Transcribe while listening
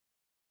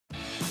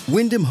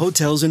Wyndham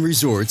Hotels and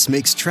Resorts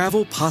makes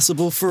travel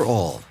possible for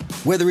all.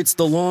 Whether it's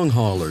the long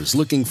haulers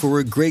looking for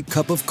a great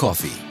cup of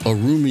coffee, a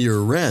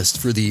roomier rest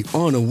for the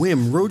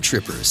on-a-whim road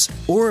trippers,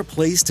 or a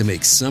place to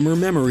make summer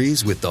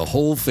memories with the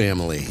whole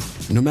family.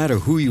 No matter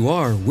who you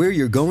are, where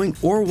you're going,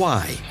 or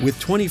why, with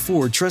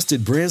 24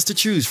 trusted brands to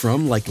choose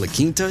from like La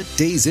Quinta,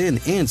 Days Inn,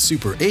 and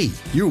Super 8,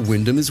 your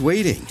Wyndham is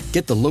waiting.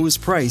 Get the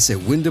lowest price at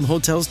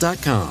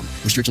WyndhamHotels.com.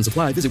 Restrictions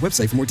apply. Visit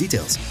website for more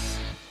details.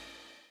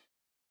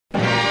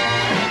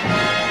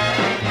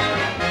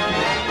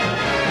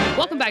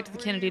 Welcome back to the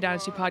Kennedy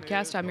Dynasty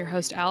Podcast. I'm your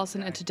host,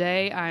 Allison, and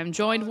today I am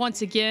joined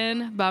once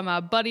again by my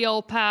buddy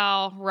old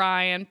pal,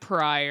 Ryan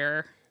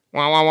Pryor.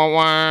 Wah, wah, wah,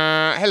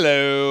 wah.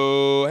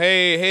 Hello.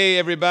 Hey,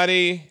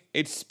 everybody.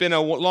 It's been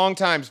a long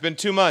time. It's been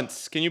 2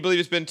 months. Can you believe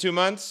it's been 2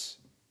 months?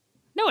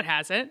 No, it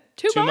hasn't.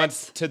 2 months? 2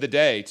 months to the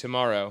day,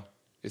 tomorrow.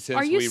 Since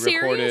Are you we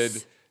recorded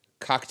serious?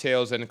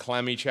 Cocktails and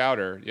Clammy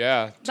Chowder.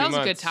 Yeah, 2 months. That was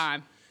a good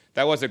time.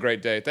 That was a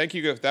great day. Thank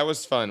you. That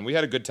was fun. We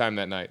had a good time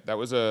that night. That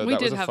was a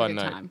fun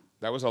night. Time.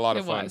 That was a lot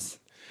of fun. It was.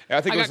 I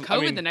think I got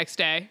COVID the next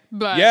day,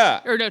 but yeah,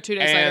 or no, 2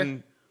 days and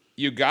later.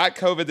 You got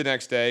COVID the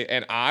next day,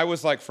 and I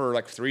was like, for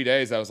like 3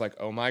 days, I was like,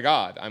 oh my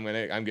God, I'm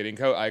getting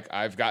COVID.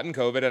 I've gotten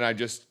COVID, and I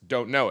just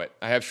don't know it.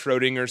 I have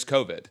Schrodinger's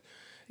COVID,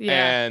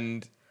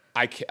 and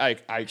I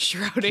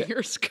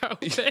Schrodinger's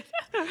COVID.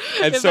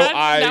 And so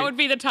that would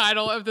be the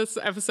title of this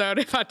episode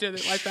if I did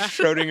it like that.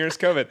 Schrodinger's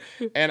COVID,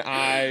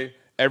 and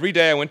every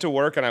day I went to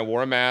work and I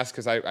wore a mask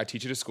because I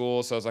teach at a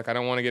school, so I was like, I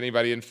don't want to get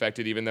anybody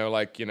infected, even though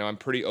I'm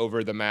pretty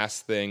over the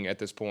mask thing at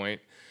this point.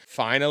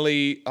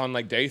 Finally, on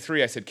like day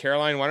 3, I said,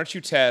 Caroline, why don't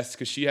you test?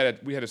 Because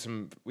we had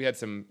some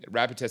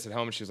rapid tests at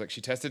home, and she was like, she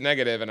tested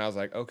negative, and I was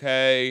like,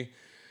 okay,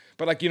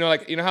 but you know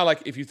how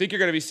if you think you're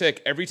gonna be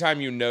sick, every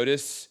time you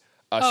notice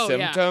a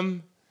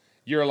symptom,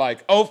 you're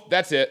like, oh,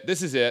 that's it,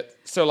 this is it.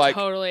 So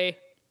Totally.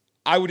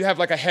 I would have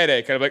like a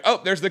headache, and I'm like,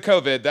 oh, there's the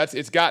COVID,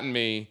 it's gotten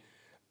me.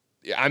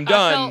 I'm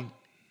done.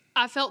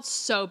 I felt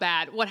so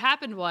bad. What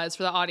happened was,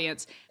 for the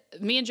audience,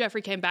 me and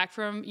Jeffrey came back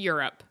from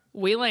Europe.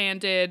 We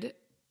landed,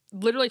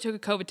 literally took a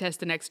COVID test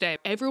the next day.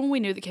 Everyone we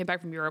knew that came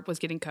back from Europe was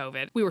getting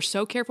COVID. We were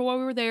so careful while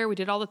we were there. We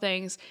did all the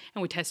things,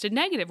 and we tested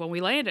negative when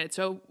we landed.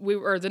 So we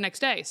were the next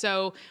day.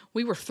 So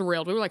we were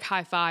thrilled. We were like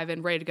high five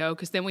and ready to go,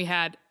 because then we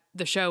had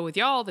the show with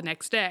y'all the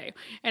next day.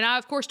 And I,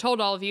 of course,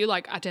 told all of you, I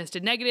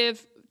tested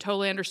negative.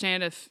 Totally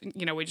understand if,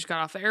 we just got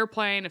off the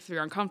airplane, if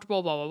you're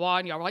uncomfortable, blah, blah, blah.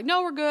 And y'all were like,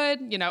 no, we're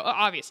good.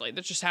 Obviously,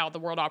 that's just how the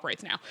world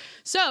operates now.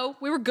 So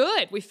we were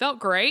good. We felt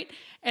great.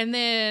 And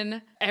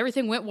then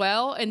everything went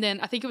well. And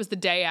then I think it was the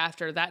day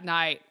after, that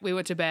night, we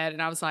went to bed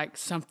and I was like,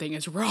 something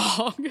is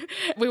wrong.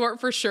 We weren't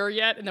for sure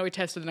yet. And then we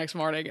tested the next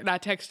morning. And I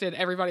texted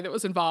everybody that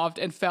was involved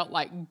and felt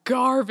like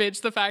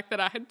garbage, the fact that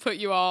I had put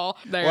you all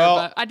there. Well,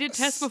 but I did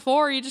test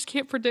before. You just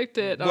can't predict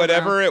it.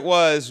 Whatever it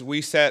was,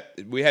 we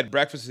had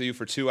breakfast with you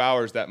for 2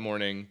 hours that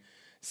morning.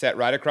 Sat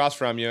right across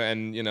from you,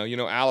 and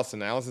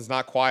Allison. Allison's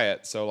not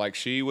quiet, so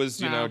she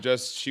was,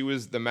 she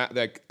was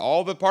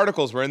all the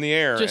particles were in the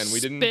air, just and we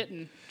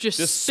didn't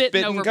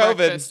spitting over COVID.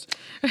 Breakfast.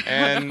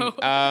 And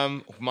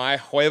my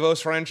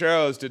huevos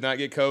rancheros did not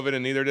get COVID,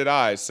 and neither did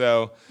I.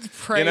 So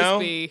praise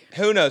be.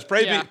 Who knows?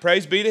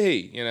 Praise be to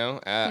He.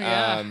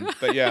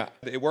 But yeah,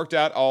 it worked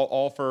out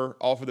all for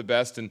the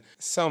best, and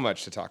so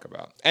much to talk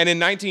about. And in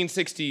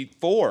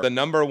 1964, the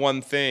number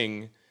one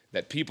thing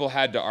that people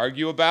had to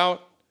argue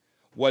about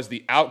was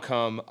the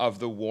outcome of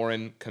the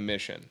Warren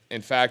Commission.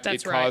 In fact,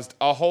 it caused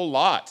a whole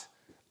lot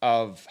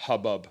of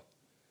hubbub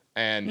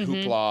and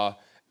hoopla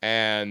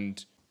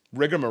and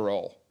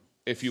rigmarole,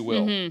 if you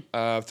will.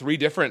 3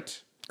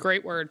 different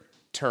great word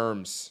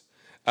terms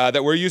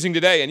that we're using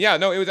today. And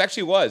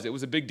it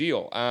was a big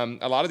deal.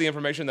 A lot of the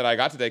information that I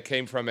got today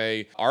came from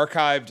a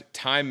archived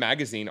Time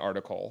magazine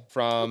article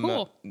from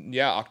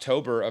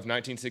October of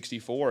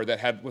 1964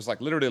 that was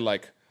literally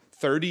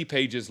 30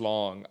 pages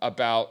long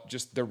about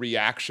just the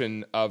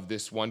reaction of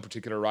this one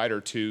particular writer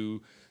to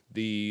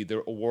the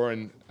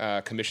Warren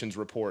Commission's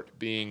report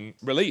being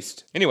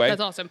released. Anyway.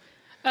 That's awesome.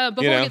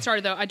 Before we get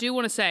started, though, I do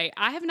want to say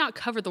I have not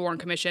covered the Warren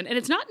Commission, and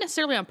it's not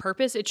necessarily on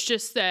purpose. It's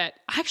just that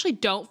I actually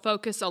don't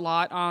focus a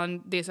lot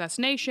on the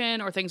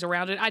assassination or things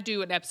around it. I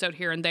do an episode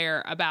here and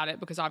there about it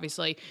because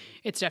obviously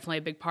it's definitely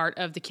a big part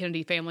of the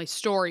Kennedy family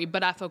story,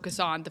 but I focus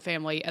on the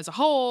family as a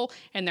whole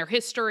and their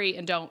history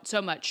and don't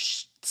so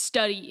much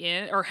study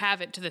in, or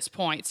haven't to this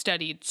point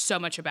studied so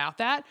much about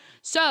that.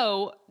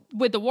 So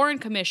with the Warren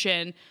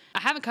Commission, I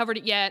haven't covered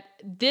it yet.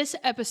 This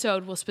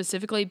episode will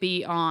specifically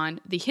be on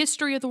the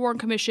history of the Warren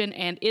Commission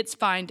and its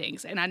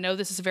findings. And I know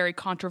this is a very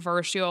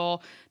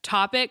controversial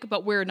topic,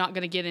 but we're not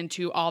going to get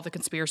into all the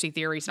conspiracy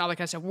theories and all that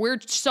kind of stuff. We're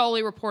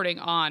solely reporting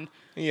on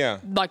the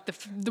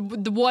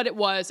what it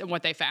was and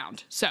what they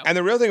found. And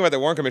the real thing about the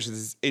Warren Commission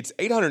is it's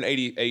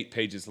 888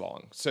 pages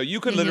long. So you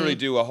could literally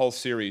do a whole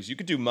series. You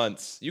could do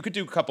months. You could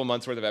do a couple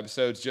months worth of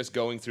episodes just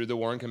going through the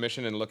Warren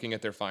Commission and looking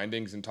at their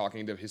findings and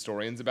talking to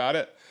historians about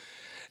it.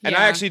 And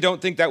I actually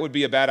don't think that would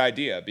be a bad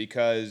idea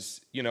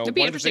because, it'd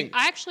be interesting.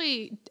 I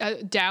actually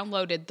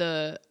downloaded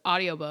the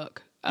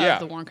audiobook of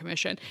the Warren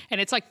Commission. And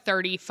it's like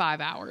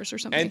 35 hours or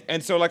something.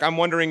 And so like I'm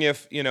wondering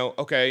if,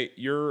 okay,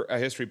 you're a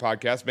history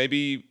podcast.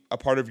 Maybe a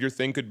part of your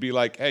thing could be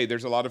like, hey,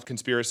 there's a lot of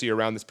conspiracy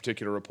around this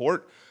particular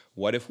report.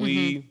 What if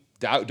we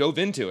dove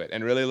into it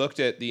and really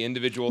looked at the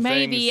individual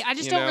things? Maybe. I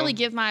just don't really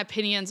give my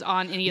opinions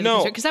on any of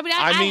the because I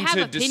have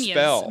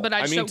opinions, but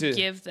I just don't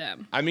give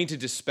them. I mean to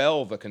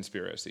dispel the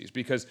conspiracies,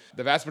 because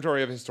the vast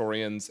majority of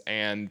historians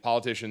and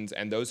politicians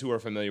and those who are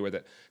familiar with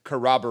it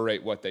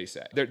corroborate what they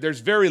say.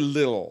 There's very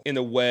little in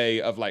the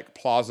way of like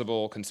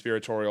plausible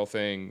conspiratorial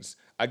things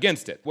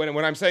against it.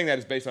 When I'm saying that,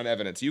 it's based on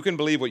evidence. You can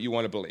believe what you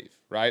want to believe,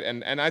 right?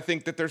 And I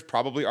think that there's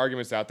probably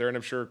arguments out there, and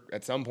I'm sure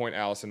at some point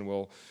Allison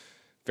will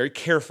very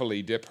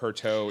carefully dip her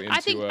toe into.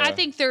 I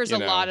think there's a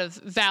lot of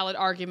valid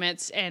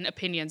arguments and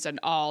opinions in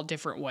all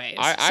different ways.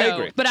 I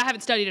agree, but I haven't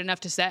studied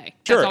enough to say.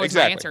 Sure, that's always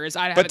exactly. my answer. Is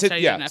I haven't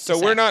studied enough. So to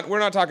say. we're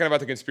not talking about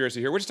the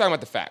conspiracy here. We're just talking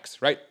about the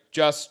facts, right?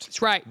 That's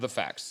right. The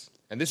facts,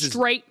 and this is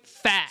straight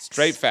facts.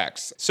 Straight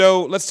facts.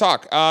 So let's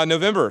talk.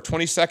 November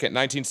 22nd,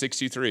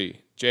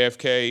 1963.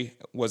 JFK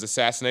was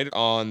assassinated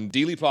on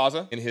Dealey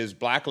Plaza in his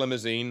black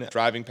limousine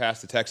driving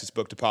past the Texas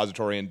Book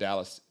Depository in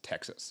Dallas,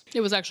 Texas. It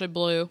was actually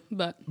blue,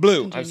 but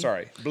blue. Continue. I'm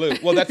sorry, blue.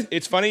 Well,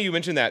 it's funny you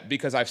mentioned that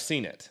because I've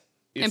seen it.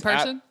 It's in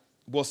person.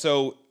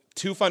 So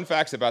two fun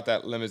facts about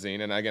that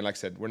limousine, and again, like I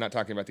said, we're not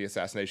talking about the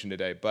assassination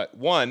today, but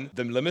one,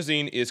 the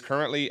limousine is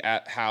currently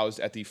housed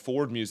at the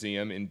Ford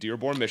Museum in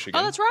Dearborn, Michigan.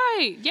 Oh, that's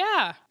right.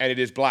 Yeah. And it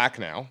is black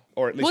now,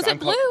 or at least was it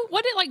blue?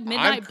 Was it like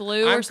midnight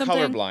blue or something?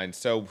 I'm colorblind,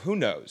 so who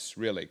knows,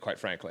 really, quite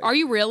frankly. Are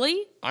you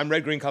really? I'm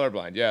red-green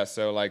colorblind, yeah.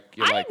 So I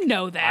didn't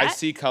know that. I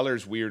see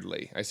colors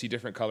weirdly. I see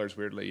different colors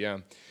weirdly, yeah.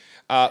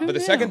 But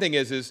the second thing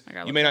is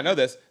you may not know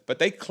this, but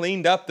they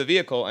cleaned up the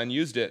vehicle and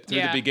used it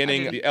through the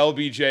beginning of the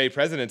LBJ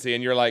presidency,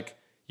 and you're like,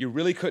 you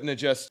really couldn't have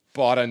just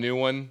bought a new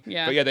one.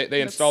 Yeah. But yeah,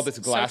 they installed this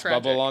glass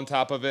bubble on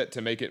top of it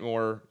to make it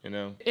more,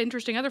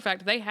 Interesting other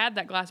fact, they had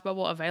that glass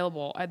bubble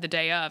available at the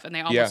day of, and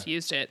they almost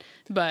used it.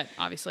 But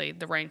obviously,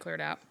 the rain cleared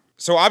out.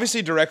 So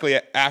obviously, directly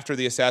after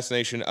the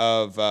assassination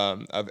of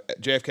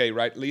JFK,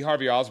 right, Lee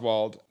Harvey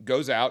Oswald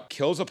goes out,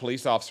 kills a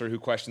police officer who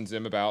questions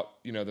him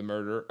about, the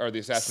murder or the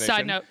assassination.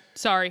 Side note,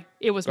 sorry,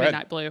 it was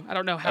Midnight Blue. I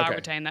don't know how I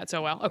retained that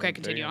so well. Okay,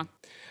 continue on.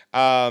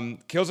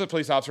 Kills a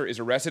police officer, is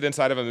arrested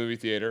inside of a movie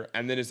theater,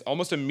 and then is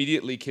almost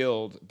immediately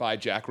killed by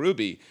Jack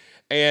Ruby.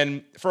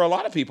 And for a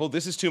lot of people,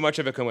 this is too much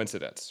of a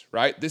coincidence,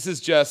 right? This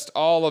is just,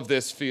 all of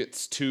this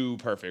fits too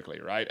perfectly,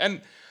 right?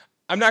 And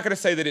I'm not going to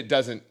say that it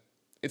doesn't.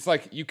 It's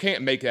like, you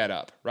can't make that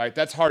up, right?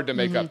 That's hard to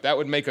make up. That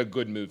would make a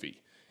good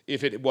movie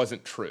if it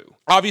wasn't true.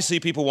 Obviously,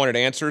 people wanted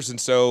answers,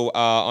 and so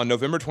on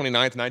November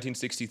 29th,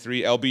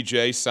 1963,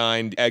 LBJ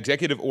signed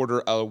Executive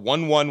Order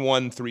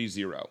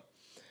 11130.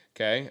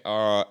 Okay,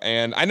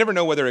 and I never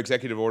know whether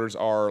executive orders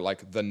are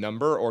like the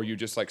number or you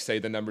just like say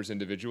the numbers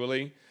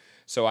individually.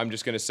 So I'm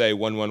just going to say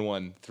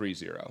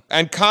 11130.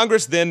 And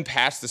Congress then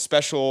passed the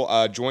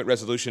special joint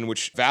resolution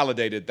which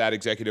validated that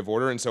executive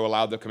order and so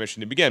allowed the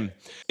commission to begin.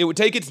 It would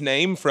take its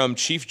name from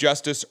Chief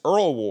Justice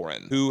Earl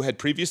Warren, who had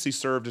previously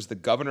served as the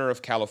governor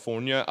of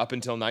California up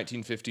until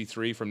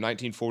 1953, from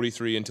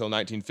 1943 until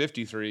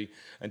 1953,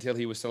 until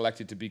he was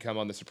selected to become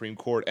on the Supreme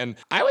Court. And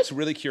I was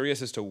really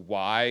curious as to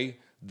why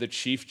the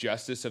Chief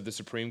Justice of the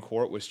Supreme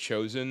Court was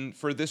chosen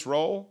for this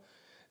role.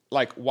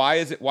 Like,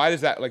 why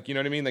does that, like, you know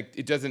what I mean? Like,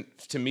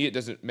 to me, it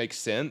doesn't make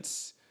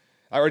sense.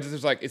 Or it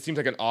seems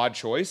like an odd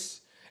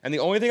choice. And the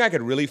only thing I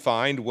could really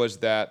find was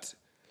that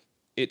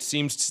it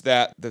seems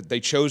that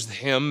they chose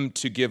him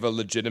to give a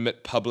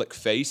legitimate public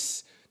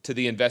face to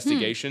the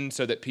investigation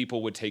so that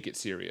people would take it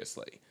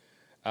seriously.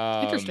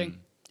 Interesting.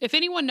 If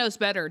anyone knows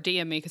better,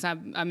 DM me because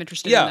I'm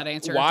interested in that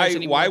answer.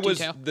 Why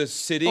was the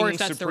sitting or if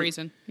that's the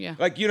reason? Yeah,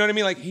 like, you know what I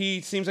mean. Like,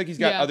 he seems like he's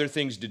got other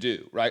things to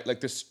do, right?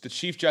 Like the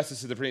Chief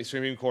Justice of the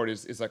Supreme Court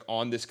is like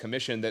on this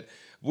commission that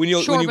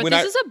this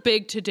is a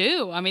big to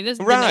do. I mean, the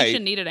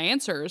nation needed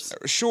answers.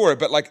 Sure,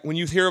 but like when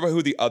you hear about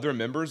who the other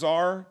members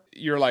are,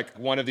 you're like,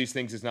 one of these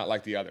things is not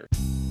like the other.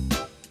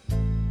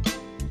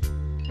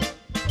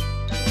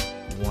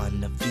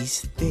 One of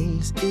these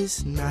things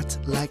is not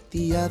like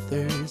the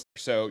others.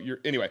 So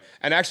anyway,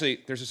 and actually,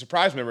 there's a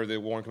surprise member of the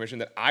Warren Commission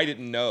that I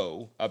didn't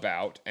know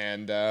about,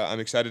 and I'm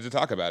excited to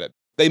talk about it.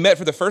 They met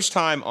for the first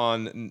time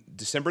on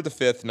December the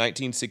 5th,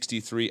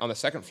 1963, on the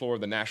second floor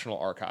of the National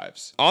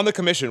Archives. On the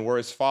commission were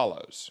as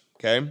follows,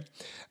 okay?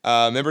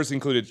 Members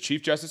included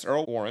Chief Justice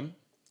Earl Warren,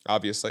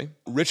 obviously,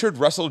 Richard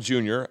Russell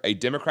Jr., a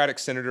Democratic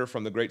senator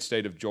from the great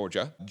state of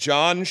Georgia,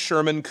 John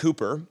Sherman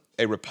Cooper,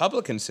 a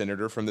Republican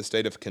senator from the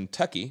state of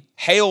Kentucky,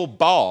 Hale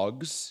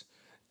Boggs,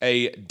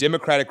 a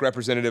Democratic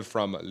representative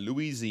from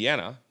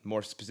Louisiana,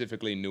 more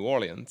specifically New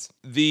Orleans,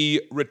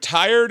 the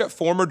retired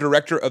former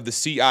director of the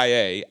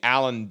CIA,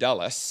 Allen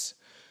Dulles,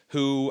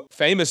 who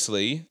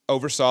famously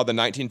oversaw the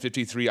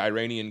 1953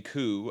 Iranian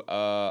coup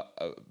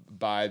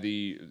by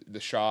the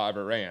Shah of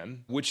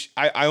Iran, which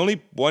I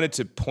only wanted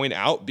to point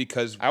out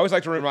because I always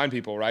like to remind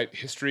people, right?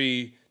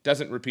 History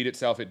doesn't repeat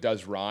itself, it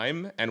does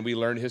rhyme, and we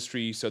learn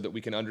history so that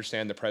we can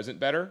understand the present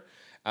better.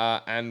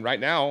 And right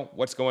now,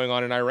 what's going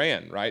on in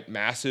Iran, right?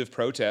 Massive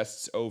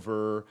protests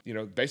over,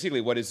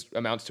 basically what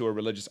amounts to a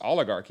religious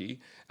oligarchy.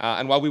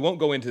 And while we won't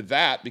go into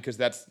that because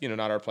that's,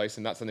 not our place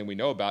and not something we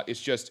know about,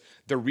 it's just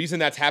the reason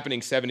that's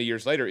happening 70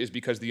 years later is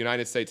because the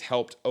United States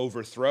helped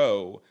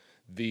overthrow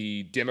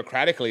the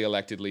democratically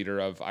elected leader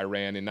of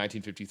Iran in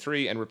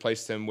 1953 and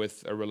replaced him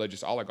with a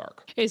religious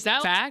oligarch. Is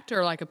that fact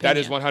or like opinion? That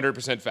is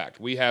 100%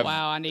 fact. We have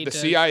I need the to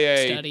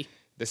CIA. study.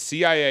 The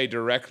CIA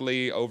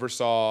directly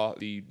oversaw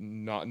the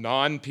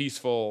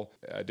non-peaceful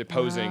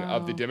deposing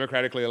of the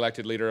democratically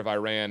elected leader of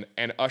Iran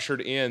and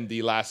ushered in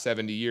the last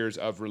 70 years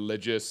of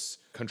religious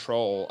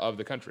control of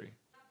the country.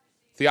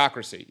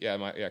 Theocracy.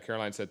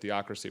 Caroline said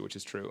theocracy, which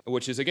is true.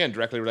 Which is, again,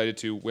 directly related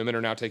to women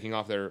are now taking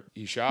off their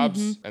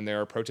hijabs and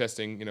they're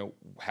protesting,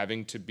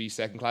 having to be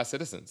second-class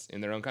citizens in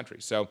their own country.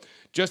 So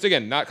just,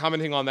 again, not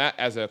commenting on that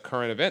as a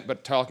current event,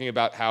 but talking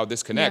about how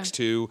this connects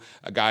to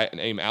a guy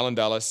named Alan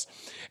Dulles.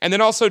 And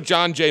then also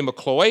John J.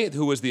 McCloy,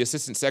 who was the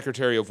Assistant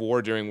Secretary of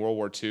War during World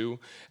War II,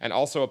 and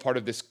also a part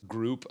of this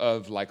group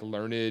of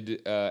learned,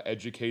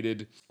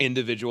 educated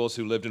individuals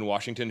who lived in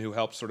Washington who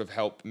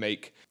help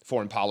make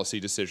foreign policy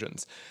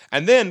decisions.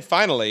 And then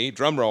finally,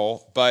 drum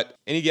roll, but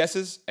any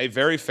guesses? A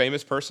very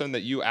famous person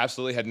that you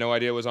absolutely had no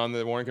idea was on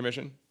the Warren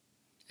Commission?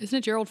 Isn't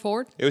it Gerald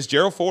Ford? It was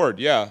Gerald Ford,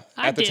 yeah.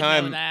 At the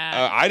time, know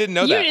that. I didn't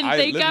know that. You didn't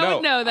think I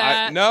would know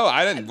that. No,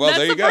 I didn't. Well,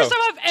 there you go. That's the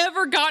first time I've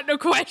ever gotten a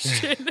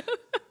question.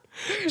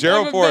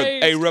 Gerald Ford,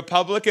 a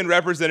Republican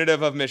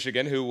representative of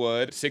Michigan who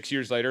would 6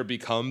 years later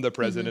become the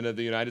president of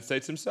the United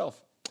States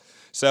himself.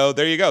 So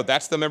there you go.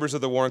 That's the members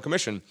of the Warren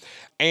Commission.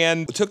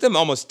 And it took them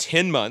almost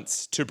 10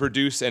 months to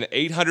produce an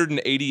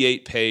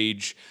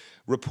 888-page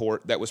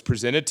report that was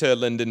presented to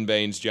Lyndon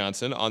Baines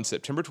Johnson on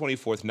September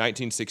 24th,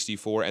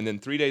 1964. And then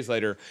 3 days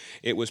later,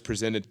 it was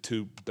presented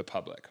to the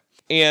public.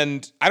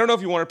 And I don't know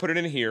if you want to put it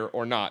in here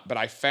or not, but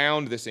I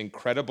found this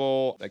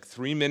incredible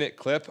 3-minute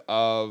clip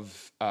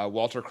of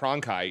Walter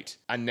Cronkite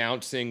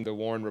announcing the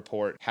Warren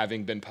Report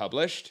having been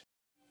published.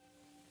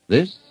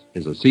 This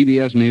is a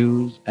CBS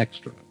News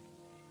Extra.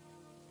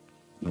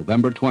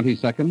 November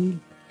 22nd,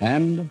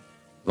 and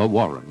the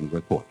Warren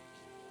Report.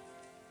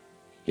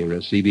 Here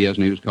is CBS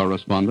News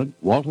correspondent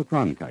Walter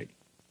Cronkite.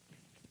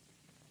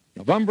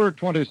 November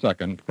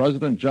 22nd,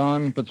 President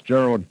John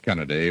Fitzgerald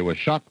Kennedy was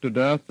shot to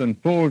death in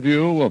full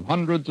view of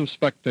hundreds of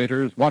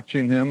spectators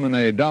watching him in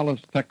a Dallas,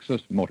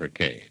 Texas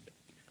motorcade.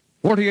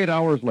 48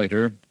 hours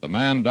later, the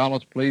man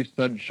Dallas police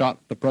said shot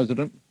the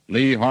president,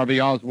 Lee Harvey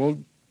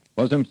Oswald,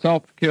 was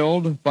himself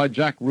killed by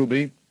Jack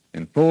Ruby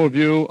in full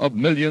view of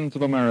millions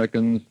of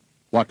Americans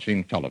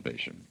watching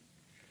television.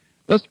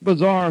 This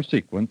bizarre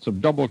sequence of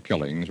double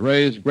killings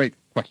raised great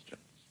questions.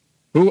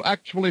 Who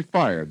actually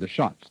fired the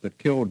shots that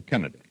killed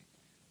Kennedy?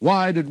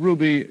 Why did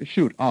Ruby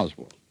shoot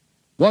Oswald?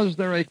 Was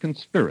there a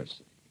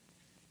conspiracy?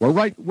 Were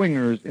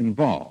right-wingers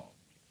involved?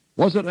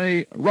 Was it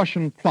a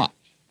Russian plot,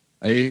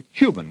 a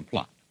Cuban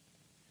plot?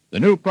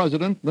 The new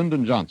president,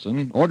 Lyndon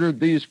Johnson,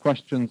 ordered these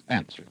questions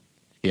answered.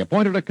 He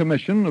appointed a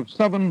commission of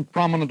 7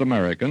 prominent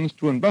Americans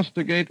to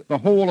investigate the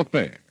whole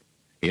affair.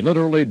 He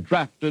literally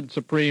drafted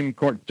Supreme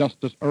Court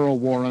Justice Earl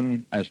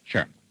Warren as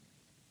chairman.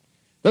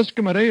 This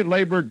committee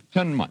labored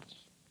 10 months,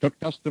 took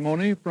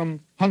testimony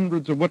from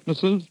hundreds of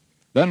witnesses,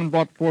 then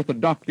brought forth a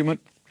document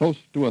close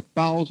to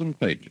 1,000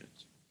 pages.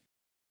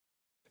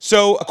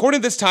 So,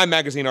 according to this Time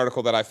magazine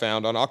article that I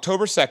found, on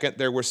October 2nd,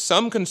 there were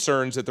some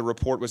concerns that the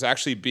report was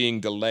actually being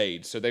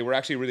delayed. So they were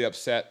actually really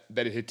upset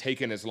that it had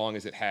taken as long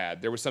as it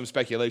had. There was some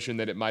speculation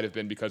that it might have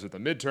been because of the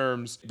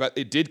midterms, but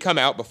it did come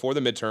out before the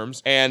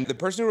midterms. And the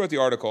person who wrote the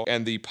article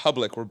and the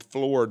public were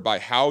floored by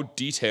how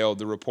detailed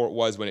the report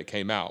was when it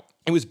came out.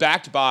 It was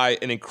backed by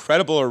an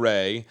incredible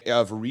array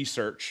of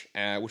research,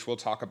 which we'll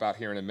talk about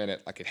here in a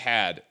minute. It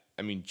had,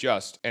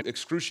 just an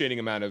excruciating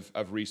amount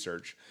of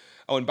research.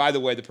 Oh, and by the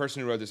way, the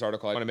person who wrote this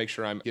article, I want to make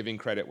sure I'm giving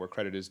credit where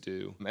credit is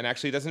due. And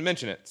actually, it doesn't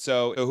mention it.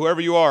 So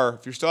whoever you are,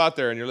 if you're still out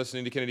there and you're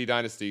listening to Kennedy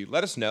Dynasty,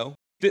 let us know.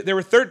 There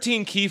were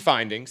 13 key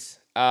findings,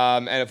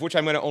 and of which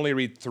I'm going to only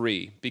read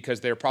 3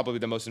 because they're probably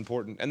the most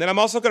important. And then I'm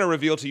also going to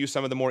reveal to you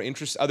some of the more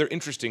other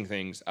interesting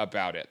things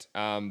about it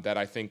that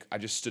I think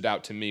just stood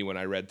out to me when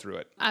I read through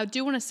it. I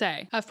do want to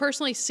say, I've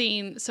personally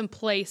seen some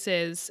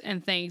places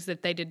and things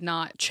that they did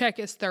not check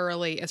as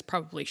thoroughly as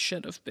probably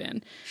should have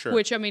been. Sure.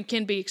 Which,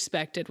 can be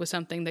expected with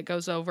something that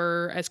goes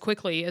over as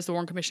quickly as the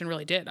Warren Commission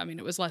really did.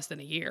 It was less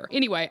than a year.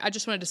 Anyway, I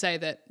just wanted to say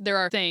that there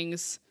are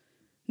things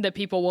that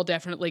people will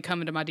definitely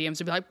come into my DMs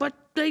and be like, but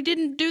they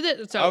didn't do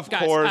that. So, of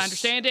guys, course. I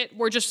understand it.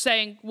 We're just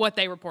saying what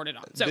they reported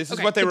on. So, this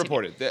is what they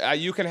reported.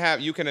 You can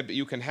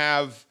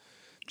have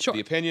sure.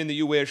 the opinion that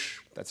you wish.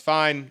 That's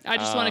fine. I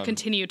just want to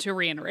continue to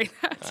reiterate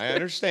that. I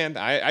understand.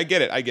 I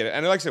get it.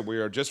 And like I said, we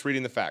are just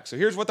reading the facts. So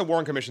here's what the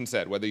Warren Commission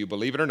said. Whether you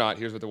believe it or not,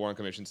 here's what the Warren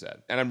Commission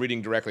said. And I'm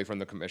reading directly from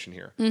the commission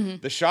here. Mm-hmm.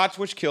 The shots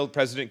which killed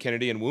President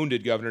Kennedy and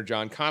wounded Governor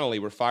John Connally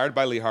were fired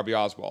by Lee Harvey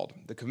Oswald.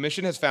 The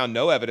commission has found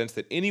no evidence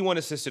that anyone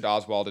assisted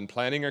Oswald in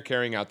planning or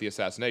carrying out the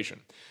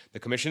assassination. The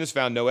commission has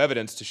found no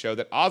evidence to show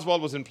that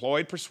Oswald was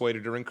employed,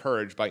 persuaded, or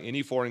encouraged by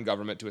any foreign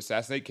government to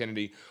assassinate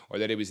Kennedy or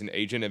that he was an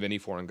agent of any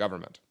foreign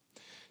government.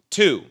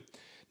 2,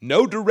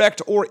 no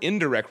direct or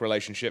indirect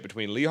relationship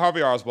between Lee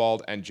Harvey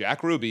Oswald and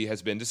Jack Ruby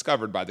has been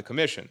discovered by the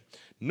commission,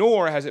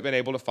 nor has it been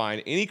able to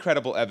find any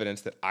credible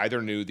evidence that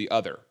either knew the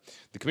other.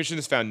 The commission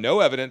has found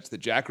no evidence that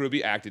Jack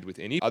Ruby acted with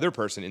any other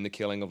person in the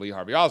killing of Lee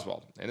Harvey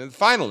Oswald. And then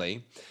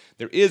finally,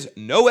 there is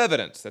no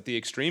evidence that the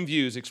extreme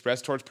views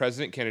expressed towards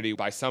President Kennedy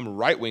by some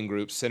right-wing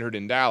groups centered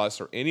in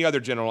Dallas or any other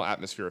general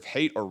atmosphere of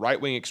hate or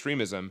right-wing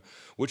extremism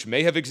which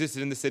may have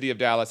existed in the city of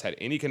Dallas had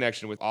any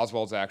connection with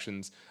Oswald's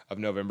actions of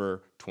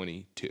November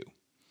 22.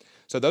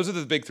 So those are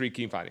the big 3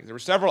 key findings. There were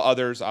several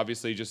others,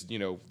 obviously, just,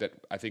 that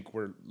I think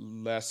were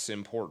less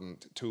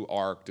important to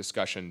our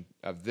discussion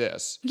of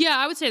this. Yeah,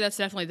 I would say that's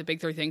definitely the big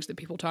 3 things that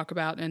people talk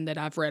about and that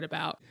I've read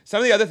about. Some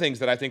of the other things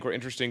that I think were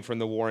interesting from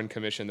the Warren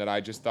Commission that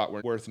I just thought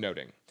were worth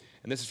noting.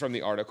 And this is from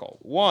the article.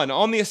 1,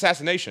 on the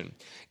assassination.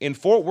 In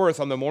Fort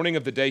Worth, on the morning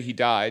of the day he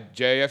died,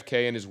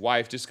 JFK and his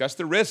wife discussed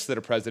the risks that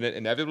a president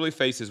inevitably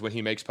faces when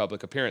he makes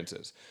public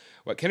appearances.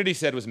 What Kennedy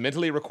said was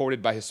mentally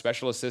recorded by his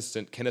special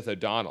assistant, Kenneth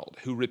O'Donnell,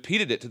 who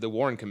repeated it to the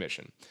Warren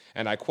Commission.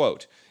 And I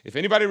quote, "If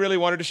anybody really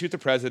wanted to shoot the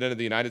president of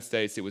the United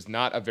States, it was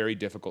not a very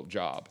difficult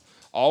job.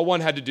 All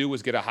one had to do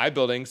was get a high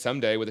building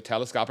someday with a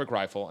telescopic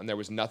rifle, and there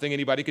was nothing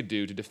anybody could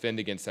do to defend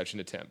against such an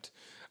attempt."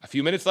 A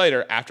few minutes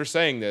later, after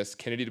saying this,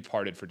 Kennedy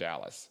departed for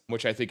Dallas,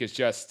 which I think is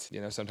just,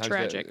 sometimes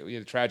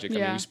tragic. Tragic. Yeah.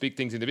 I mean, you speak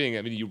things into being.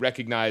 I mean, you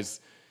recognize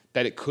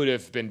that it could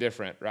have been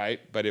different, right?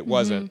 But it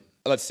wasn't.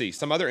 Let's see,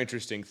 some other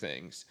interesting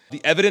things.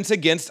 The evidence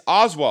against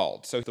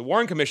Oswald. So the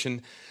Warren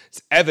Commission's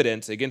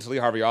evidence against Lee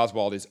Harvey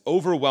Oswald is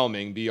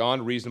overwhelming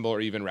beyond reasonable or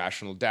even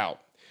rational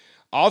doubt.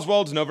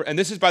 Oswald's and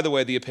this is, by the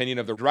way, the opinion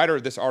of the writer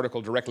of this article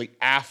directly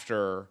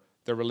after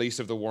the release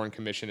of the Warren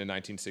Commission in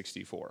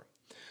 1964.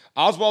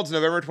 Oswald's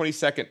November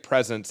 22nd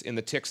presence in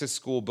the Texas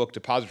School Book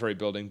Depository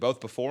building, both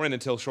before and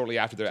until shortly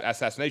after the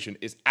assassination,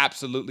 is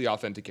absolutely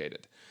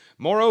authenticated.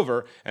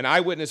 Moreover, an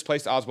eyewitness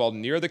placed Oswald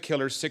near the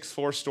killer's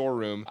 6th-floor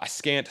storeroom a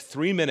scant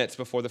 3 minutes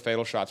before the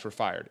fatal shots were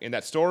fired. In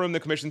that storeroom, the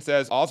commission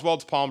says,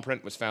 Oswald's palm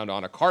print was found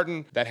on a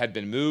carton that had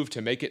been moved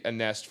to make it a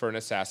nest for an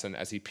assassin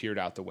as he peered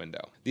out the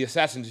window. The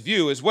assassin's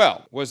view, as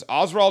well, was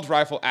Oswald's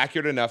rifle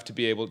accurate enough to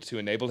be able to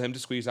enable him to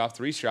squeeze off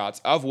 3 shots,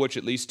 of which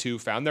at least 2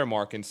 found their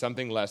mark in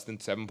something less than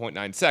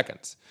 7.9 seconds.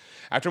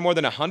 After more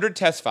than 100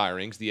 test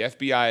firings, the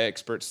FBI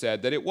experts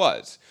said that it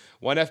was.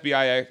 One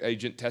FBI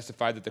agent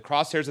testified that the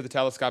crosshairs of the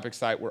telescopic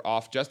sight were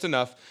off just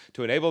enough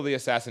to enable the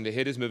assassin to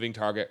hit his moving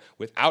target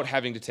without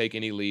having to take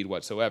any lead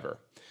whatsoever.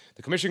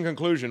 The commission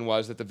conclusion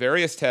was that the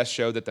various tests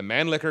showed that the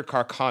Mannlicher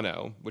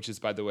Carcano, which is,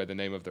 by the way, the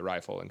name of the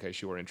rifle, in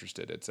case you were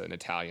interested, it's an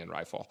Italian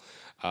rifle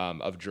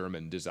of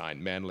German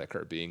design,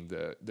 Mannlicher being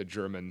the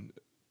German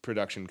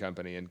production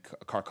company and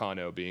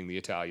Carcano being the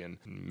Italian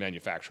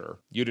manufacturer.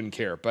 You didn't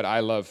care, but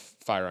I love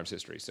firearms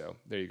history, so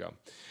there you go.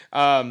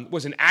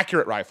 Was an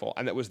accurate rifle,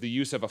 and that was the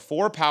use of a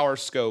 4-power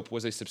scope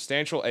was a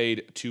substantial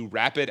aid to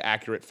rapid,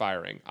 accurate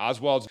firing.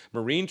 Oswald's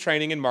Marine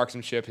training and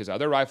marksmanship, his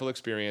other rifle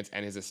experience,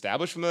 and his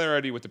established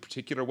familiarity with the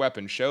particular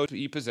weapon showed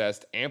he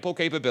possessed ample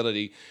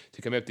capability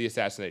to commit the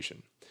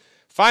assassination.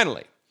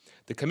 Finally,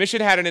 the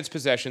commission had in its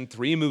possession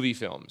 3 movie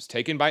films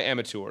taken by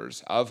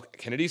amateurs of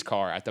Kennedy's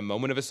car at the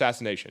moment of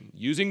assassination.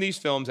 Using these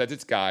films as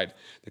its guide,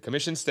 the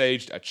commission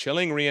staged a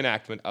chilling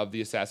reenactment of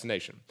the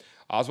assassination.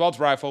 Oswald's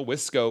rifle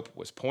with scope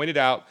was pointed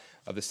out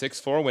of the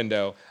 6th-floor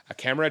window, a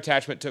camera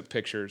attachment took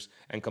pictures,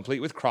 and complete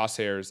with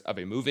crosshairs of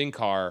a moving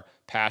car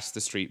passed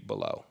the street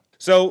below.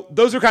 So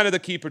those are kind of the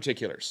key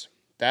particulars.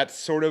 That's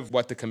sort of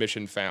what the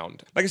commission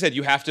found. Like I said,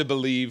 you have to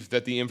believe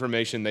that the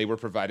information they were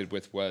provided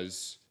with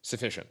was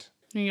sufficient.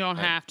 You don't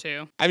have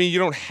to. I mean, you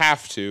don't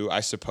have to, I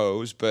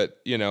suppose, but,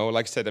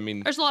 like I said, I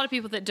mean... There's a lot of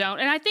people that don't,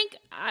 and I think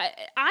I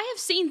have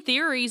seen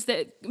theories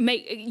that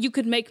you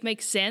could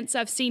make sense.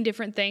 I've seen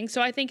different things,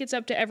 so I think it's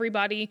up to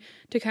everybody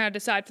to kind of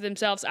decide for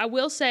themselves. I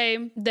will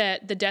say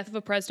that The Death of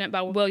a President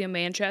by William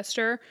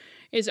Manchester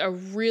is a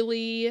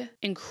really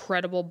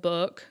incredible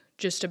book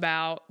just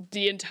about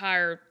the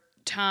entire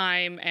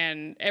time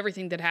and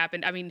everything that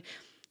happened. I mean,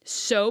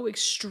 so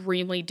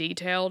extremely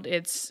detailed,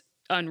 it's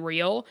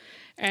unreal.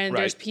 And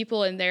there's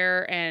people in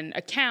there and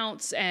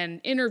accounts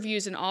and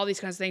interviews and all these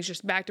kinds of things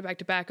just back to back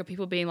to back of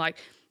people being like,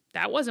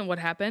 that wasn't what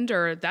happened,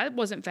 or that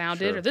wasn't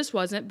founded, or this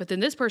wasn't. But then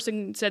this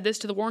person said this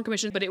to the Warren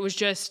Commission, but it was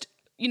just,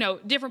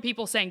 different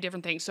people saying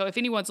different things. So if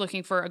anyone's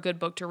looking for a good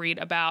book to read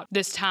about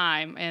this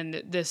time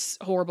and this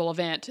horrible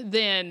event,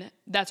 then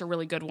that's a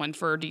really good one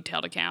for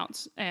detailed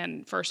accounts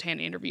and firsthand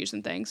interviews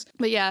and things.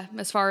 But yeah,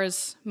 as far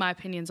as my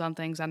opinions on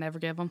things, I never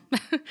give them.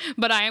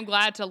 But I am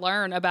glad to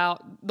learn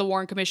about the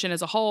Warren Commission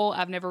as a whole.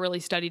 I've never really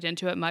studied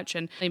into it much,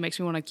 and it makes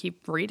me want to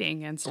keep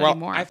reading and study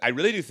more. I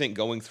really do think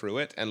going through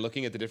it and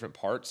looking at the different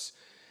parts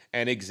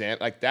and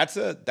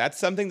that's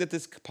something that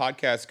this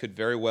podcast could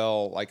very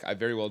well, I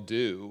very well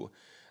do.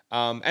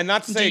 And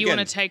not to say, do you again,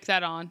 want to take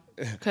that on?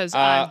 Because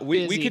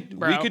we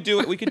could do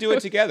it. We could do it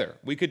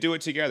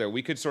together.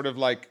 We could sort of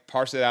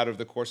parse it out over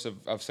the course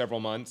of several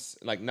months,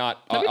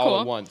 not all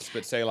at once,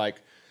 but say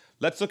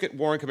let's look at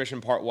Warren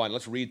Commission Part 1.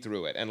 Let's read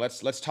through it and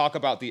let's talk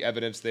about the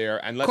evidence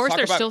there. And let's of course, talk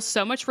there's about, still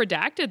so much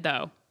redacted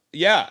though.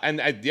 Yeah, and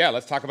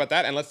let's talk about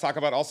that, and let's talk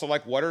about also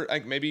like what are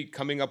like maybe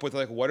coming up with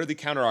like what are the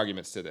counter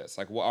arguments to this?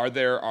 Like, are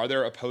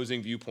there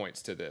opposing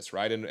viewpoints to this,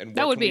 right? And what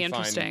that would can be we find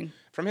interesting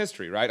from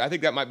history, right? I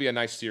think that might be a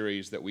nice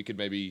series that we could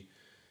maybe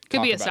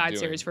could be a talk about side doing.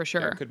 series for sure.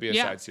 Yeah, it could be a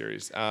side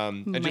series,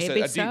 and just Maybe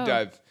a deep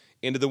dive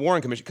into the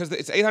Warren Commission because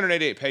it's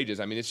 888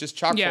 pages. I mean, it's just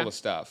chock full of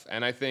stuff,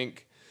 and I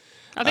think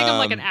I'm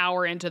like an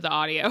hour into the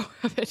audio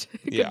of it.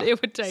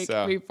 It would take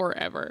me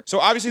forever. So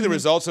obviously the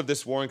results of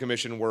this Warren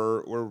Commission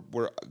were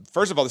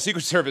first of all, the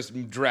Secret Service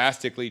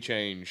drastically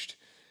changed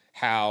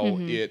how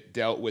it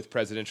dealt with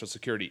presidential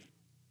security.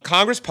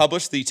 Congress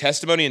published the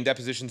testimony and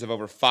depositions of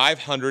over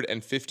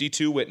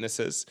 552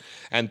 witnesses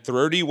and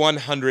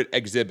 3,100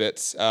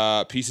 exhibits,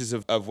 pieces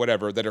of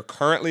whatever, that are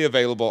currently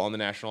available on the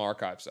National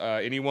Archives.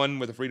 Anyone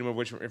with the Freedom of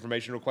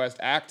Information Request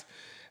Act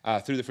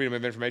through the Freedom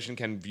of Information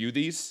can view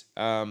these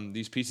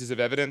pieces of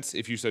evidence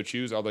if you so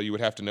choose, although you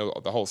would have to know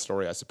the whole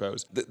story, I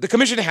suppose. The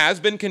commission has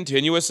been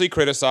continuously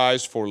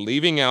criticized for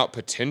leaving out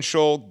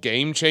potential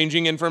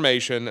game-changing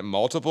information.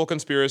 Multiple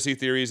conspiracy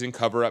theories and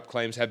cover-up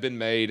claims have been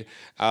made,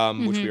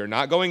 which we are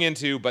not going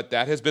into, but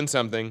that has been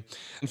something.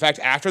 In fact,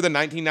 after the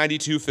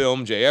 1992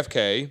 film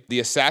JFK, the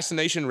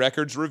Assassination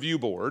Records Review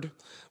Board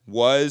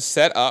was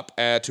set up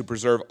to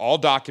preserve all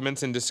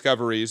documents and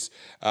discoveries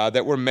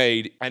that were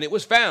made. And it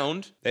was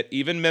found that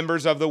even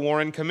members of the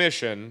Warren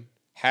Commission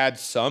had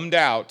some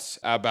doubts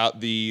about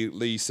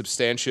the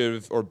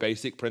substantive or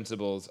basic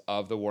principles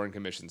of the Warren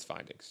Commission's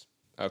findings.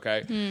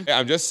 Okay?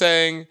 I'm just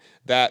saying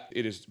that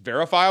it is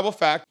verifiable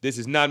fact. This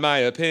is not my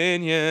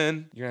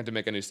opinion. You're going to have to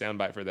make a new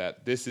soundbite for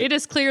that. It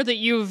is clear that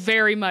you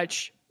very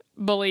much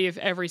believe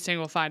every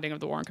single finding of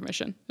the Warren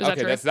Commission. Is that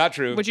true? That's not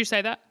true. Would you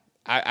say that?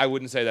 I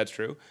wouldn't say that's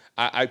true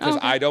because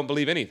I don't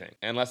believe anything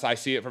unless I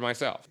see it for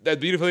myself. The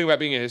beautiful thing about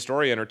being a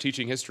historian or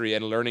teaching history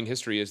and learning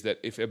history is that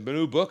if a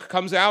new book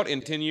comes out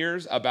in 10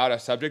 years about a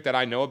subject that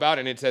I know about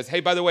and it says,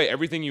 hey, by the way,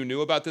 everything you knew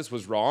about this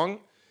was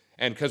wrong,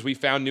 and because we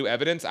found new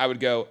evidence, I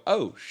would go,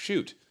 oh,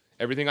 shoot,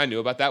 everything I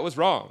knew about that was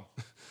wrong.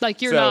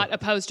 Like you're not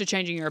opposed to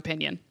changing your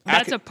opinion.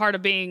 That's a part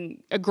of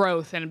being a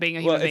growth and being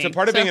a human being. Well, it's a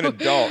part of being an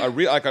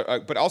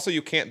adult, but also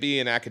you can't be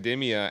in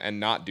academia and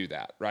not do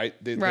that, right?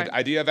 The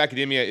idea of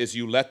academia is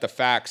you let the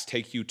facts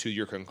take you to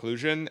your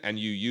conclusion and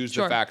you use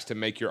the facts to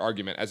make your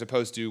argument, as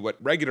opposed to what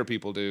regular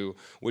people do,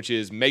 which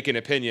is make an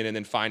opinion and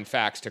then find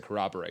facts to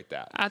corroborate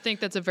that. I think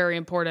that's a very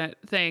important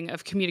thing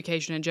of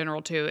communication in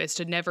general, too, is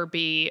to never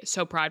be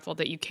so prideful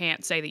that you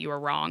can't say that you are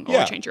wrong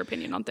or change your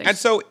opinion on things. And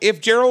so if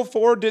Gerald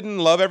Ford didn't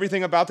love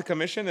everything about the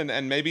commission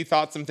and maybe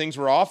thought some things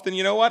were off, then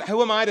you know what?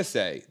 Who am I to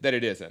say that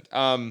it isn't?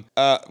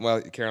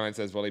 Well, Caroline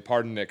says, well, he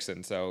pardoned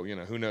Nixon, so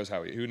who knows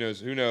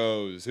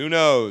who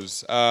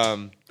knows.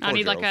 I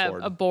need like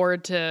a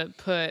board to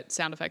put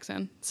sound effects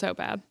in. So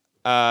bad.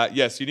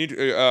 Yes, you need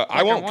to,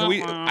 I won't, can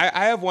we,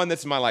 I have one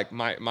that's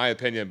my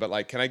opinion, but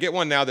like, can I get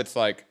one now that's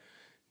like,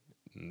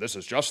 this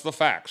is just the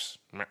facts.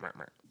 I kind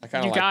of like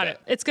that. You got it.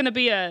 It's going to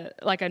be a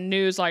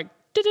news like,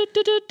 and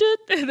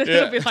then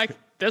it'll be like,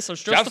 this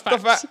is just the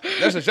facts.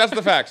 This is just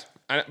the facts.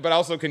 But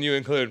also, can you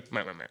include,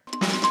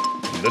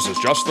 this is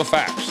just the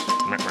facts.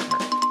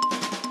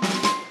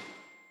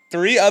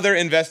 3 other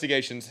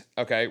investigations,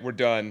 were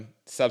done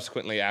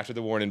subsequently after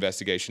the Warren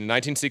investigation. In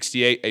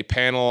 1968, a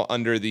panel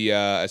under the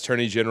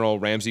Attorney General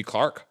Ramsey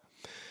Clark.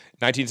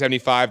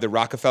 1975, the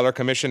Rockefeller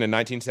Commission. In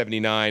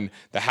 1979,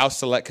 the House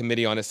Select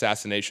Committee on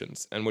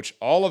Assassinations, in which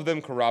all of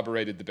them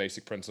corroborated the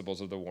basic principles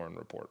of the Warren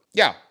Report.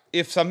 Yeah,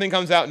 if something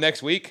comes out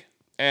next week,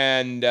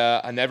 and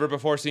a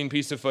never-before-seen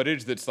piece of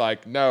footage that's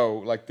like,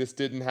 no, like this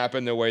didn't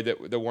happen the way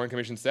that the Warren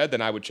Commission said, then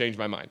I would change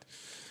my mind.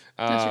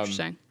 That's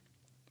interesting.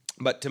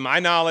 But to my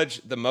knowledge,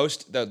 the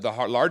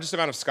largest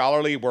amount of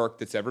scholarly work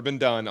that's ever been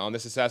done on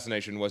this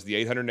assassination was the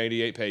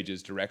 888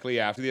 pages directly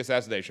after the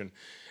assassination.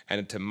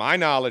 And to my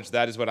knowledge,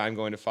 that is what I'm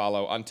going to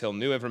follow until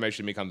new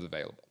information becomes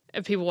available.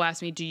 If people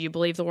ask me, do you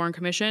believe the Warren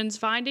Commission's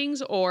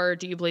findings or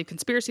do you believe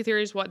conspiracy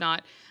theories,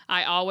 whatnot,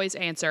 I always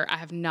answer, I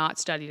have not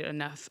studied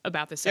enough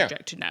about this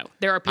subject to know.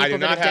 There are people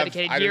that have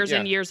dedicated years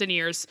and years and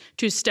years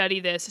to study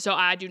this, so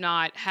I do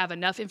not have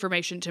enough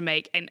information to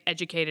make an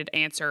educated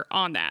answer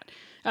on that.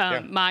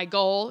 My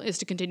goal is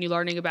to continue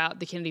learning about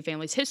the Kennedy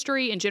family's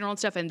history in general and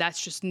stuff, and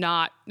that's just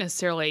not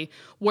necessarily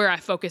where I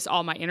focus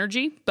all my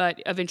energy,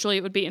 but eventually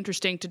it would be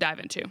interesting to dive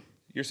into.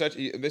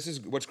 This is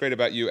what's great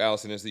about you,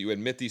 Allison, is that you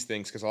admit these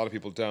things because a lot of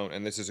people don't,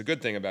 and this is a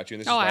good thing about you. And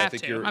this is why I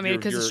think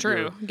because it's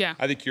true. Yeah.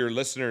 I think your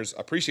listeners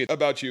appreciate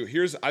about you.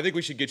 I think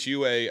we should get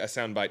you a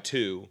soundbite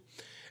too,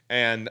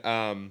 and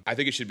I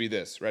think it should be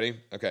this.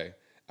 Ready? Okay.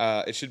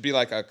 It should be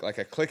like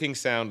a clicking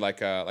sound,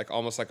 like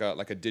almost like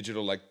a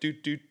digital like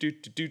doot doot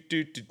doot doot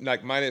doot.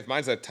 Like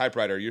mine's a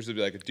typewriter. Yours would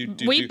be like a doot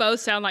doot. We both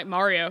sound like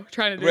Mario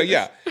trying to do this.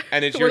 Yeah,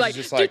 and it's yours is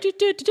just like doot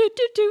doot doot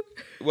doot doot.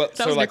 Well,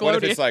 so like what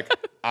if it's like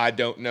I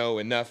don't know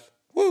enough.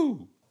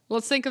 Woo!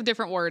 Let's think of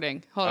different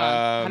wording. Hold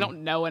on. I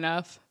don't know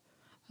enough.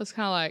 That's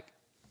kind of like,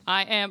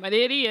 I am an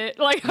idiot.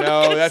 Like,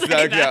 no, that's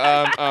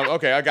not.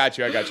 Okay, I got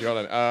you.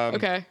 Hold on.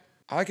 Okay.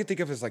 all I could think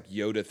of is like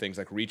Yoda things,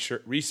 like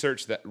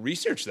research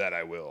that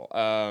I will.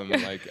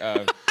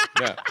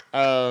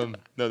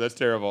 No, that's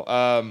terrible.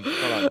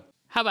 Hold on.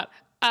 How about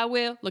I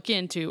will look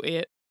into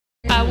it.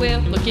 I will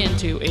look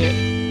into it.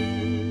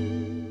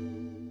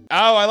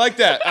 Oh, I like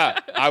that.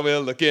 I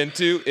will look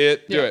into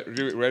it. Do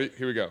it. Ready?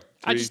 Here we go. 3,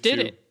 I just did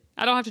 2. it.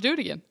 I don't have to do it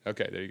again.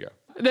 Okay, there you go.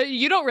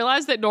 You don't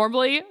realize that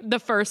normally the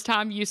first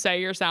time you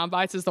say your sound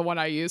bites is the one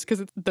I use because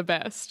it's the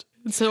best.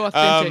 It's so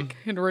authentic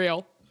and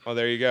real. Oh,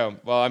 there you go.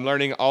 Well, I'm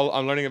learning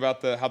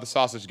about how the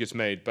sausage gets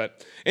made.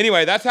 But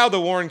anyway, that's how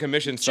the Warren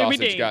Commission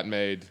sausage got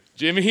made.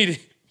 Jimmy Dean.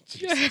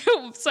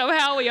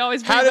 Somehow we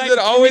always bring How does back it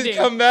always Jimmy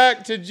come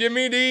back to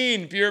Jimmy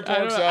Dean, pure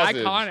pork sausage?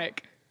 Iconic.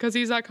 Because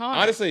he's iconic.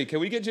 Honestly,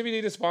 can we get Jimmy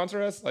Dean to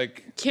sponsor us?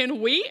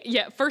 Can we?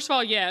 Yeah. First of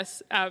all,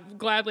 yes. I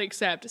gladly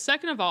accept.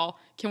 Second of all,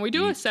 can we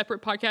do a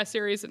separate podcast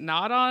series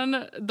not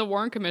on the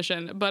Warren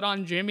Commission, but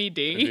on Jimmy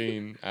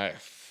Dean?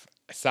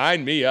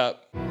 Sign me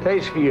up.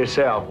 Taste for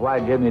yourself why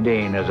Jimmy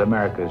Dean is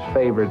America's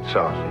favorite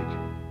sausage.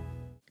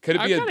 Could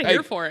it be I'm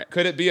here for it.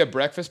 Could it be a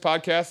breakfast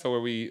podcast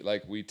where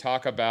we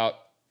talk about?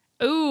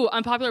 Ooh,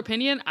 unpopular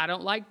opinion. I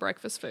don't like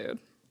breakfast food.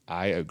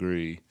 I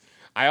agree.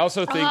 I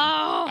also think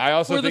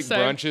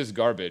brunch is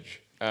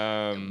garbage.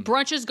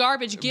 Brunch is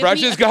garbage.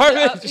 Brunch is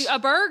garbage. A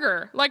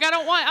burger. Like I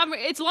don't want.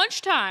 It's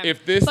lunchtime.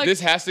 If this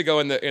has to go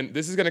in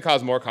this is going to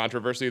cause more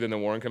controversy than the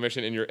Warren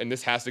Commission, and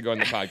this has to go in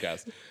the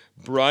podcast.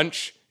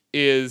 Brunch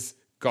is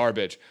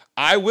garbage.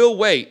 I will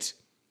wait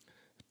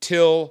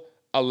till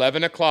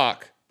 11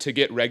 o'clock to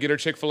get regular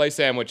Chick-fil-A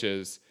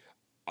sandwiches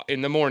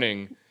in the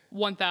morning.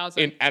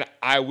 1,000. And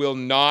I will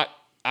not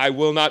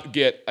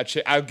get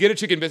I'll get a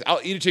chicken biscuit. I'll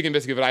eat a chicken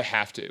biscuit if I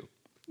have to.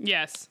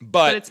 Yes.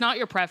 But it's not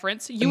your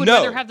preference. You would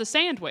rather have the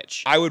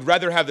sandwich. I would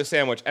rather have the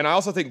sandwich. And I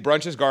also think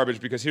brunch is garbage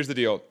because here's the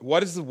deal.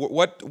 What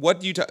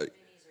do you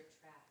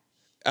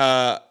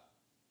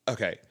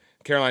okay.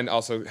 Caroline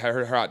also,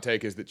 her hot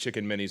take is that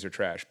chicken minis are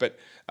trash. But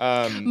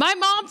my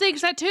mom thinks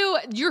that too.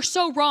 You're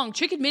so wrong.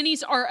 Chicken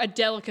minis are a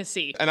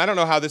delicacy. And I don't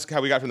know how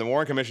we got from the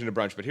Warren Commission to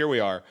brunch, but here we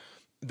are.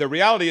 The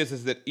reality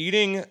is that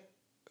eating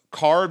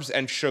carbs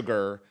and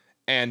sugar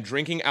and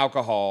drinking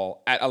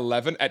alcohol at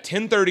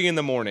 10:30 in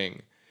the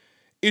morning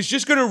is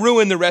just going to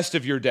ruin the rest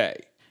of your day.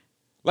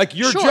 But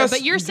you're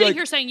sitting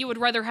here saying you would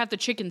rather have the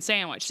chicken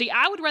sandwich. See,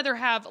 I would rather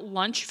have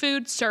lunch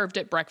food served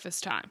at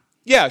breakfast time.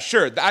 Yeah,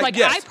 sure.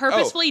 I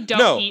purposely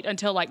don't eat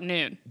until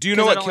noon. Do you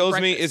know what kills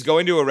me is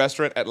going to a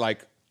restaurant at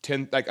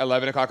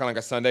 11 o'clock on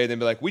a Sunday and then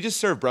be like, we just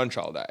serve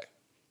brunch all day.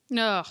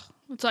 No.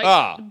 It's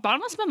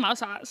bottomless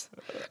mimosas.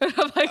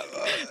 I'm like,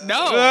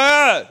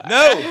 no.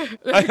 No.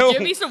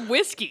 Give me some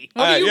whiskey.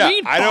 What do you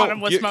mean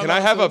bottomless mimosas? Can I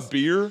have a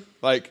beer?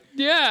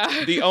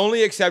 Yeah. The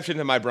only exception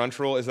to my brunch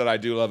rule is that I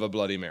do love a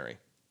Bloody Mary.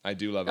 I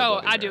do love a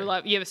Bloody Mary. I do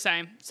love, the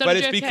same. So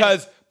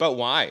but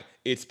why?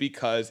 It's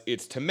because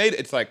it's tomato,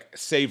 it's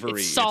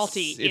savory. It's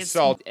salty. It's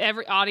salty.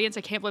 Every audience,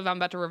 I can't believe I'm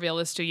about to reveal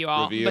this to you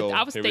all. But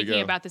I was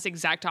thinking about this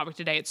exact topic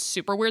today. It's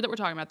super weird that we're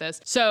talking about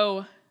this.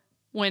 So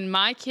when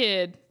my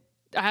kid,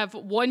 I have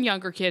one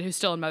younger kid who's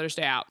still in Mother's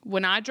Day out.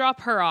 When I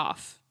drop her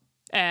off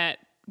at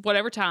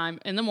whatever time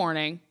in the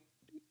morning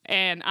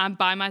and I'm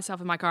by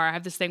myself in my car, I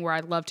have this thing where I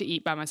love to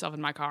eat by myself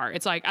in my car.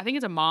 It's I think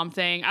it's a mom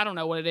thing. I don't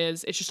know what it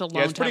is. It's just a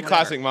long it's pretty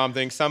classic mom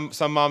thing. Some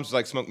moms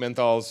smoke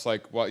menthols,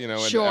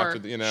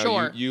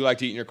 Sure. You like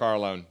to eat in your car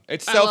alone.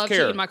 It's self-care. I love to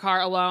eat in my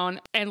car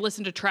alone and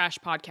listen to trash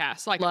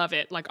podcasts. Love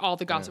it. All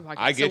the gossip podcasts.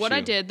 I get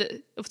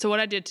So what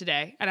I did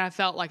today, and I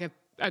felt like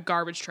a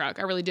garbage truck.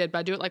 I really did, but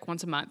I do it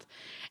once a month,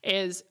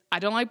 is I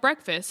don't like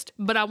breakfast,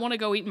 but I want to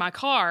go eat in my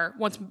car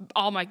once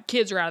all my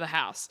kids are out of the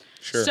house.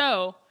 Sure.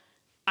 So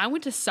I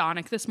went to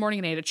Sonic this morning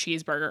and ate a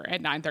cheeseburger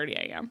at 9:30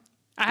 a.m.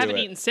 I haven't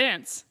eaten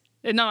since.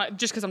 And not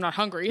just because I'm not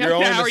hungry. Your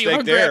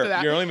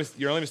only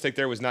mistake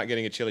there was not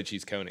getting a chili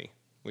cheese coney,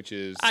 which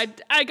is... I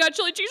got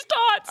chili cheese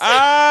tots.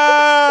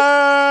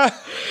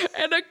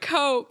 And a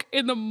Coke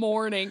in the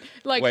morning.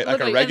 Wait,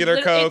 a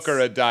regular Coke or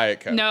a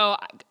Diet Coke? No.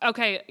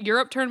 Okay,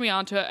 Europe turned me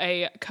on to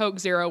a Coke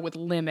Zero with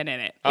lemon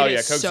in it. Oh,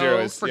 Coke Zero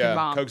is freaking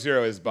bomb. Coke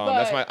Zero is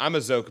bomb. I'm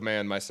a Zoke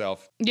man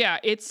myself. Yeah,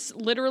 it's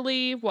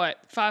literally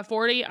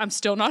 5:40. I'm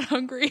still not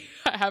hungry.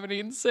 I haven't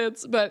eaten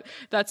since, but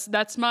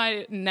that's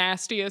my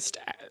nastiest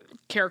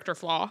character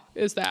flaw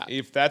is that.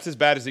 If that's as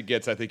bad as it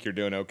gets, I think you're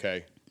doing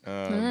okay. All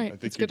right, I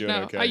think you're doing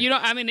okay.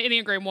 I'm in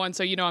Enneagram 1,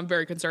 so I'm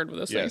very concerned with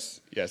this thing.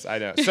 Yes, I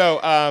know. So,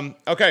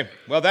 okay,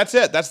 well, that's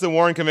it. That's the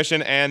Warren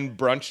Commission and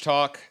Brunch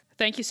Talk.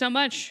 Thank you so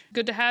much.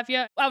 Good to have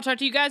you. I'll talk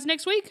to you guys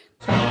next week.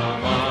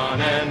 Come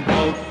on and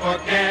vote for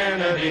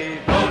Kennedy.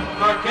 Vote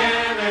for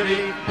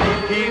Kennedy.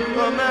 Keep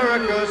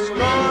America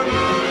strong.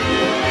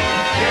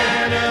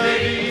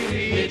 Kennedy,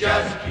 he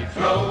just keeps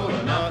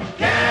rolling up.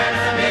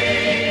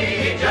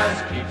 Kennedy, he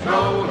just keeps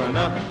rolling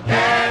up.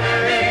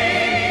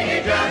 Kennedy,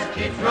 he just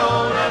keeps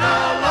rolling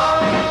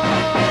along.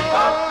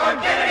 Vote for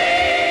Kennedy.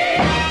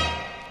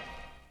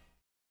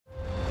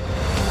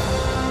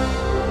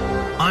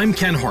 I'm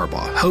Ken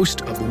Harbaugh,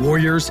 host of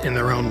Warriors in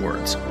Their Own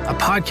Words, a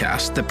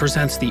podcast that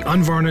presents the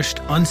unvarnished,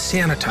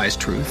 unsanitized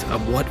truth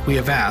of what we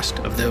have asked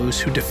of those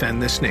who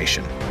defend this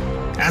nation.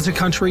 As a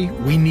country,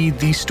 we need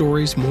these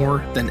stories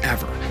more than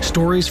ever.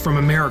 Stories from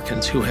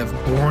Americans who have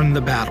borne the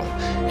battle,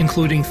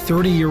 including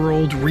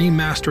 30-year-old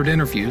remastered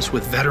interviews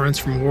with veterans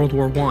from World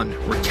War I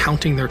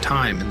recounting their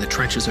time in the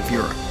trenches of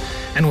Europe,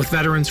 and with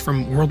veterans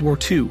from World War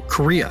II,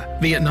 Korea,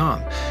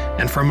 Vietnam,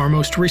 and from our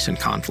most recent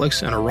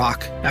conflicts in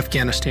Iraq,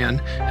 Afghanistan,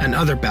 and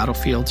other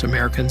battlefields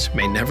Americans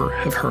may never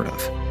have heard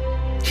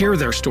of. Hear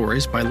their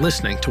stories by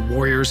listening to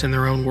Warriors in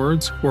Their Own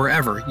Words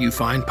wherever you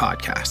find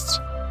podcasts.